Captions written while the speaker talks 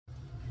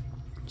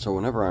So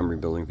whenever I'm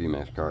rebuilding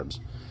VMX carbs,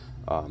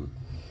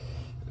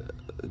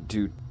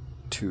 due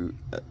to,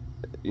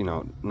 you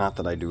know, not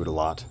that I do it a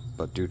lot,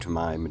 but due to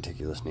my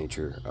meticulous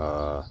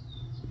nature,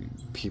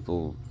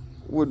 people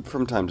would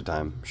from time to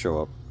time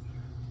show up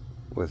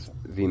with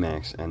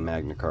VMAX and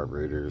Magna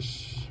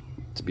carburetors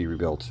to be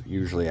rebuilt,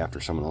 usually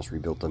after someone else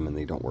rebuilt them and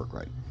they don't work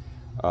right.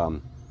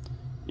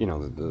 You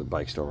know, the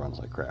bike still runs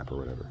like crap or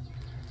whatever.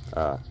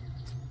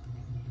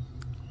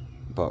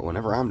 But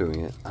whenever I'm doing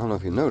it, I don't know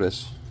if you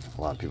notice,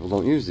 a lot of people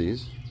don't use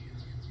these.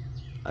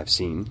 I've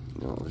seen,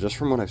 you know, just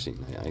from what I've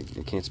seen, I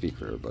can't speak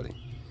for everybody.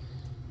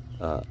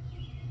 It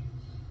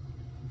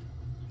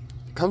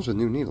comes with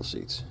new needle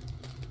seats.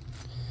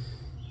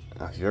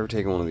 Now, if you've ever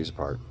taken one of these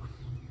apart,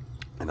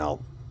 and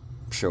I'll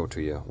show it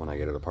to you when I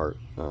get it apart,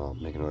 I'll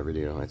make another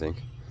video, I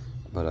think.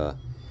 But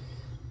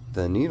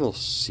the needle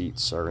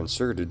seats are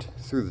inserted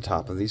through the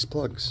top of these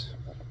plugs.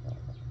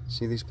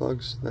 See these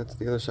plugs? That's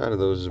the other side of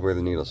those is where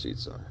the needle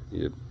seats are.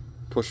 You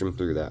push them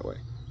through that way.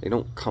 They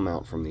don't come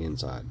out from the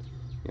inside.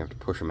 You have to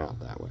push them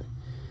out that way.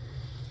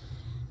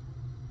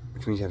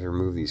 Which means you have to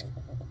remove these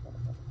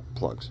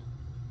plugs.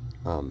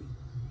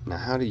 Now,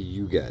 how do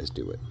you guys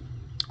do it?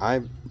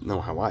 I know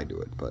how I do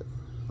it, but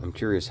I'm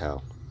curious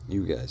how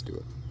you guys do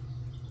it.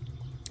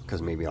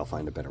 Because maybe I'll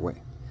find a better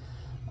way.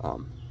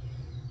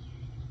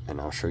 And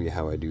I'll show you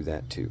how I do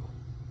that too.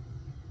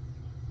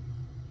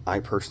 I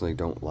personally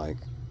don't like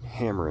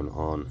hammering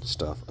on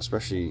stuff,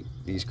 especially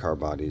these car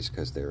bodies,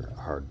 because they're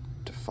hard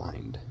to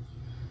find.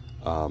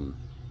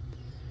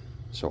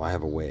 So I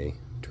have a way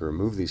to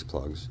remove these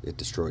plugs. It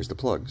destroys the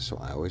plugs, so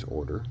I always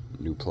order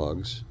new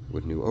plugs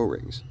with new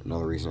O-rings.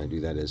 Another reason I do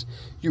that is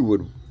you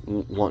would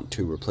want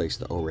to replace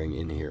the O-ring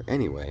in here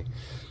anyway.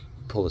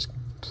 Pull this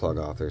plug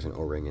off, there's an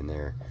O-ring in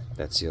there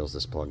that seals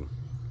this plug.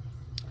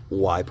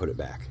 Why put it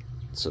back?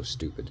 It's so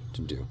stupid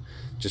to do.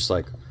 Just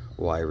like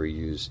why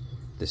reuse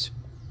this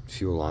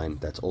fuel line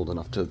that's old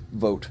enough to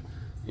vote,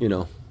 you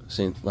know,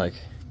 saying like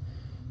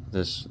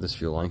this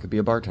fuel line could be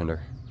a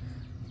bartender.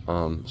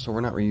 So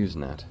we're not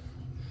reusing that.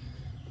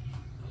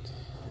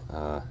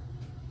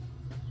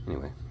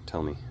 Anyway,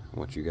 tell me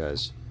what you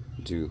guys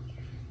do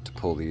to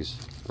pull these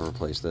or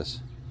replace this.